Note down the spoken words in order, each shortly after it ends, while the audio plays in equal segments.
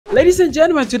Ladies and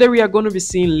gentlemen, today we are going to be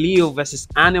seeing Leo versus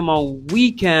Animal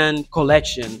Weekend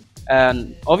collection.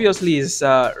 And obviously it's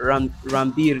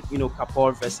Ranbir,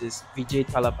 Kapoor versus Vijay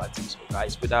Thalapathy. So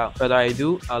guys, without further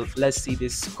ado, let's see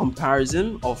this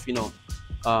comparison of,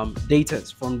 data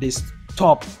from these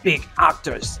top big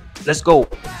actors. Let's go.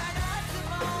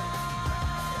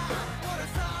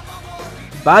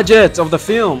 Budget of the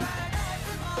film.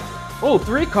 Oh,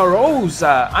 3 crores.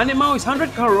 Animal is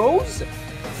 100 crores.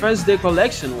 First day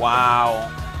collection. Wow.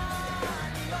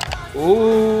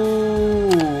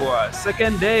 Ooh,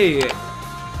 second day.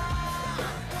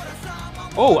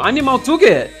 Oh, Animal took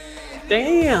it.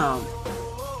 Damn.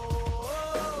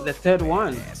 The third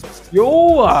one.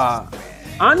 Yo,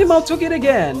 Animal took it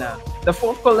again. The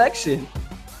fourth collection.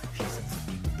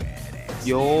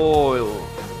 Yo,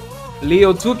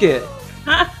 Leo took it.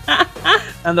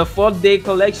 And the fourth day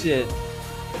collection.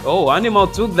 Oh, Animal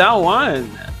took that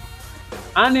one.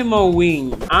 Animal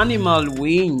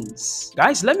wins.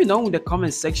 Guys, let me know in the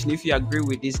comment section if you agree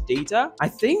with this data. I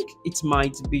think it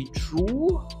might be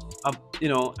true.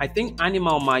 I think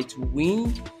Animal might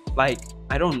win. Like,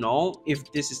 I don't know if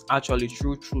this is actually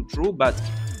true, but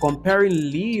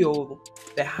comparing Leo,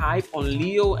 the hype on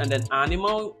Leo and then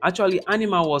Animal, actually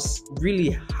Animal was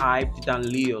really hyped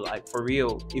than Leo, like for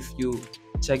real. If you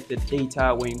check the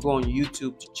data, when you go on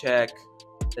YouTube to check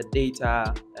the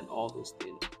data and all those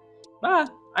things.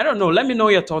 But I don't know. Let me know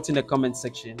your thoughts in the comment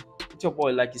section. It's your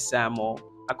boy Lucky Samo.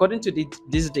 According to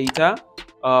this data,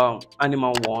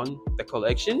 Animal won the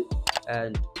collection,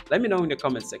 and let me know in the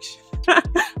comment section.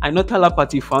 I know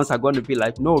Thalapathy fans are going to be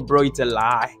like, no bro, it's a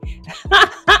lie.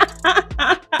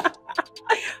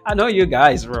 I know you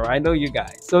guys, bro. I know you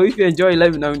guys. So if you enjoy,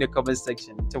 let me know in the comment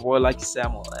section. It's your boy Lucky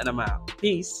Samuel, and I'm out.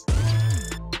 Peace.